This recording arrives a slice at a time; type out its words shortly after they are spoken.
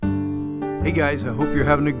Hey guys, I hope you're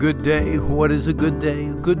having a good day. What is a good day?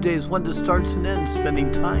 A good day is one that starts and ends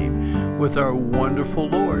spending time with our wonderful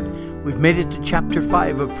Lord. We've made it to chapter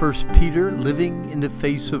 5 of 1 Peter, living in the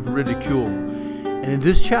face of ridicule. And in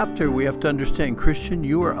this chapter, we have to understand, Christian,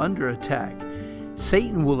 you are under attack.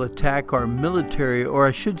 Satan will attack our military, or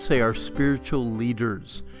I should say our spiritual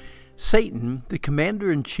leaders. Satan, the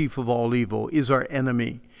commander-in-chief of all evil, is our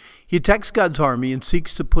enemy. He attacks God's army and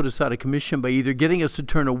seeks to put us out of commission by either getting us to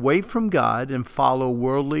turn away from God and follow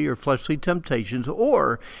worldly or fleshly temptations,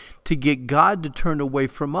 or to get God to turn away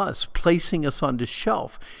from us, placing us on the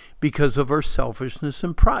shelf because of our selfishness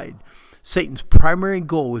and pride. Satan's primary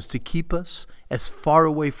goal is to keep us as far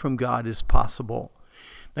away from God as possible.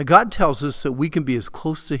 Now, God tells us that we can be as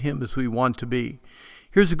close to Him as we want to be.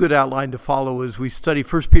 Here's a good outline to follow as we study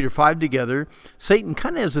 1 Peter 5 together. Satan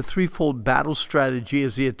kind of has a threefold battle strategy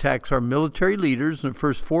as he attacks our military leaders in the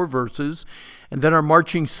first 4 verses, and then our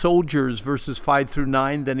marching soldiers, verses 5 through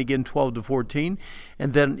 9, then again 12 to 14,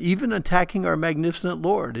 and then even attacking our magnificent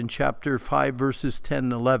Lord in chapter 5, verses 10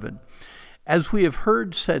 and 11. As we have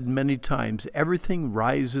heard said many times, everything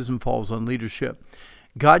rises and falls on leadership.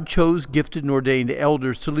 God chose gifted and ordained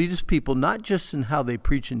elders to lead His people not just in how they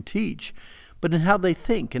preach and teach, but in how they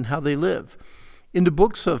think and how they live. In the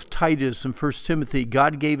books of Titus and 1 Timothy,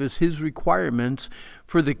 God gave us His requirements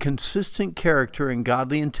for the consistent character and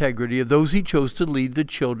godly integrity of those He chose to lead the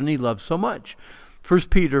children He loves so much. 1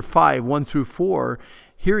 Peter 5, 1 through 4,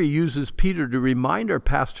 here He uses Peter to remind our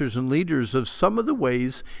pastors and leaders of some of the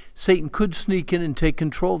ways Satan could sneak in and take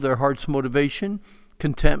control of their heart's motivation,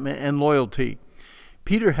 contentment, and loyalty.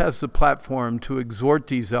 Peter has the platform to exhort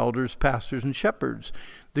these elders, pastors, and shepherds.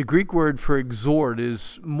 The Greek word for exhort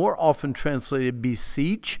is more often translated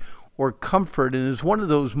beseech or comfort, and is one of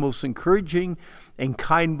those most encouraging and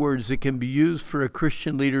kind words that can be used for a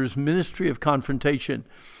Christian leader's ministry of confrontation.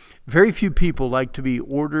 Very few people like to be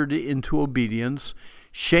ordered into obedience,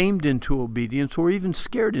 shamed into obedience, or even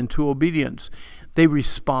scared into obedience. They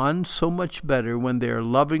respond so much better when they are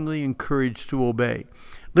lovingly encouraged to obey.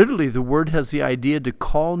 Literally, the word has the idea to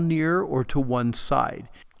call near or to one side.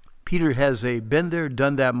 Peter has a been there,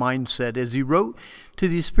 done that mindset as he wrote to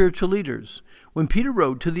these spiritual leaders. When Peter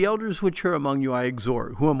wrote, "To the elders which are among you I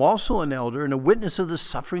exhort, who am also an elder and a witness of the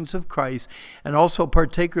sufferings of Christ, and also a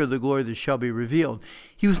partaker of the glory that shall be revealed,"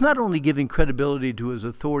 he was not only giving credibility to his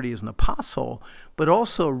authority as an apostle, but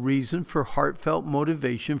also a reason for heartfelt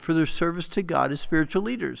motivation for their service to God as spiritual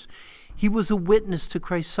leaders. He was a witness to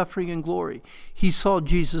Christ's suffering and glory. He saw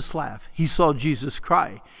Jesus laugh. He saw Jesus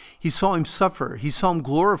cry. He saw Him suffer. He saw Him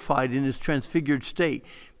glorified in His transfigured state.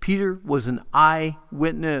 Peter was an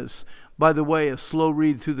eyewitness. By the way, a slow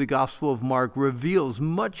read through the Gospel of Mark reveals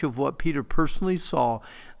much of what Peter personally saw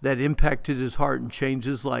that impacted his heart and changed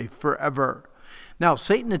his life forever. Now,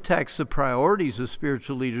 Satan attacks the priorities of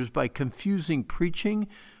spiritual leaders by confusing preaching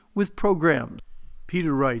with programs.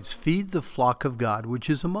 Peter writes, "Feed the flock of God which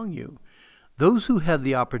is among you." Those who have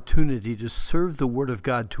the opportunity to serve the Word of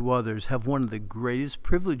God to others have one of the greatest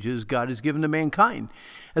privileges God has given to mankind.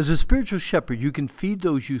 As a spiritual shepherd, you can feed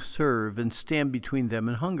those you serve and stand between them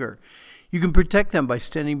and hunger. You can protect them by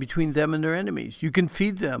standing between them and their enemies. You can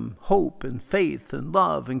feed them hope and faith and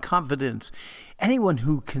love and confidence. Anyone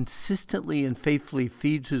who consistently and faithfully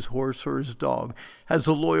feeds his horse or his dog has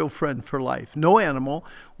a loyal friend for life. No animal,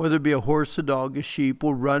 whether it be a horse, a dog, a sheep,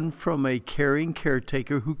 will run from a caring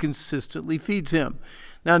caretaker who consistently feeds him.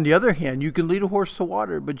 Now, on the other hand, you can lead a horse to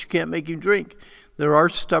water, but you can't make him drink. There are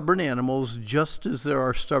stubborn animals, just as there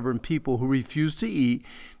are stubborn people who refuse to eat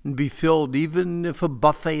and be filled even if a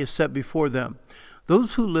buffet is set before them.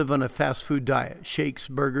 Those who live on a fast food diet, shakes,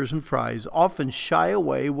 burgers, and fries, often shy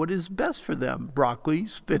away what is best for them: broccoli,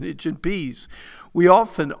 spinach, and peas. We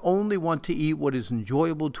often only want to eat what is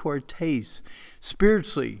enjoyable to our taste.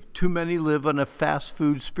 Spiritually, too many live on a fast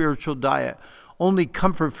food spiritual diet, only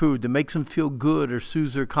comfort food that makes them feel good or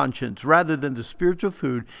soothes their conscience, rather than the spiritual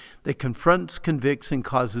food that confronts, convicts, and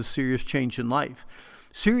causes serious change in life.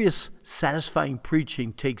 Serious, satisfying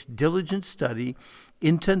preaching takes diligent study,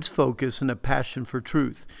 intense focus, and a passion for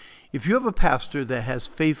truth. If you have a pastor that has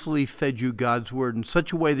faithfully fed you God's Word in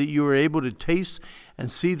such a way that you are able to taste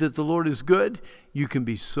and see that the Lord is good, you can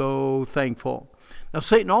be so thankful. Now,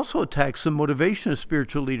 Satan also attacks the motivation of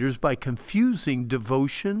spiritual leaders by confusing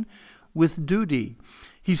devotion with duty.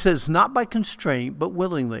 He says, not by constraint, but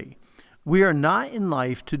willingly. We are not in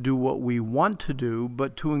life to do what we want to do,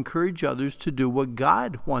 but to encourage others to do what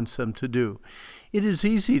God wants them to do. It is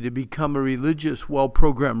easy to become a religious,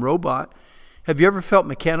 well-programmed robot. Have you ever felt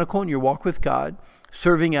mechanical in your walk with God,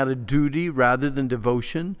 serving out of duty rather than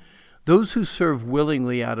devotion? Those who serve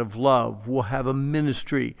willingly out of love will have a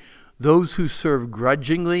ministry. Those who serve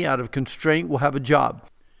grudgingly out of constraint will have a job.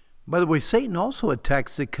 By the way, Satan also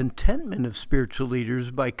attacks the contentment of spiritual leaders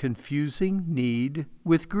by confusing need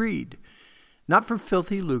with greed, not for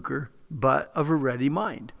filthy lucre, but of a ready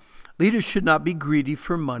mind. Leaders should not be greedy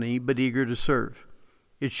for money, but eager to serve.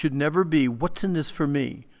 It should never be, what's in this for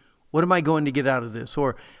me? What am I going to get out of this?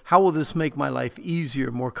 Or how will this make my life easier,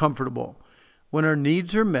 more comfortable? When our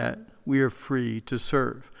needs are met, we are free to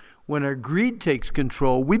serve. When our greed takes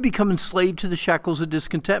control, we become enslaved to the shackles of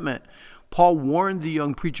discontentment. Paul warned the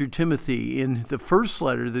young preacher Timothy in the first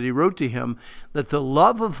letter that he wrote to him that the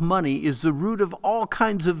love of money is the root of all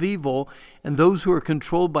kinds of evil, and those who are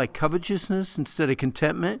controlled by covetousness instead of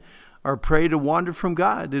contentment are prey to wander from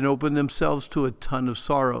God and open themselves to a ton of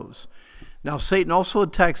sorrows. Now, Satan also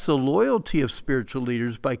attacks the loyalty of spiritual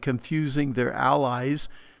leaders by confusing their allies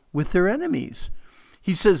with their enemies.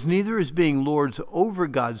 He says neither is being lords over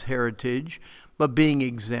God's heritage, but being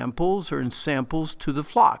examples or samples to the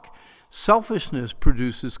flock. Selfishness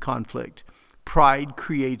produces conflict. Pride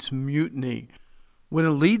creates mutiny. When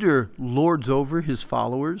a leader lords over his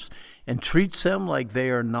followers and treats them like they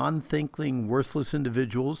are non-thinking, worthless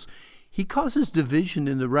individuals, he causes division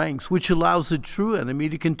in the ranks, which allows the true enemy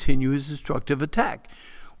to continue his destructive attack.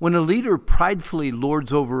 When a leader pridefully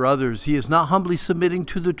lords over others, he is not humbly submitting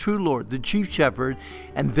to the true Lord, the chief shepherd,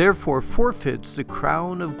 and therefore forfeits the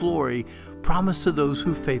crown of glory promised to those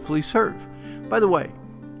who faithfully serve. By the way,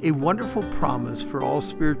 a wonderful promise for all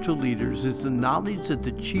spiritual leaders is the knowledge that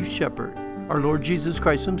the chief shepherd, our Lord Jesus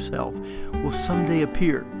Christ himself, will someday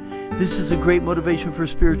appear. This is a great motivation for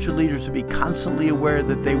spiritual leaders to be constantly aware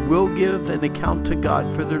that they will give an account to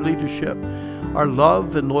God for their leadership. Our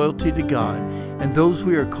love and loyalty to God and those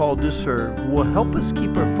we are called to serve will help us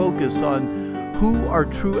keep our focus on who our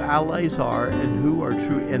true allies are and who our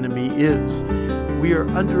true enemy is. We are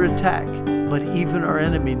under attack, but even our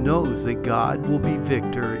enemy knows that God will be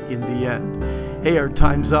victor in the end. Hey, our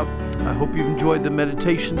time's up. I hope you've enjoyed the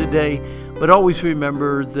meditation today, but always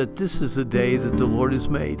remember that this is a day that the Lord has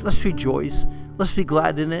made. Let's rejoice, let's be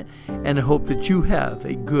glad in it, and I hope that you have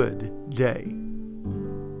a good day.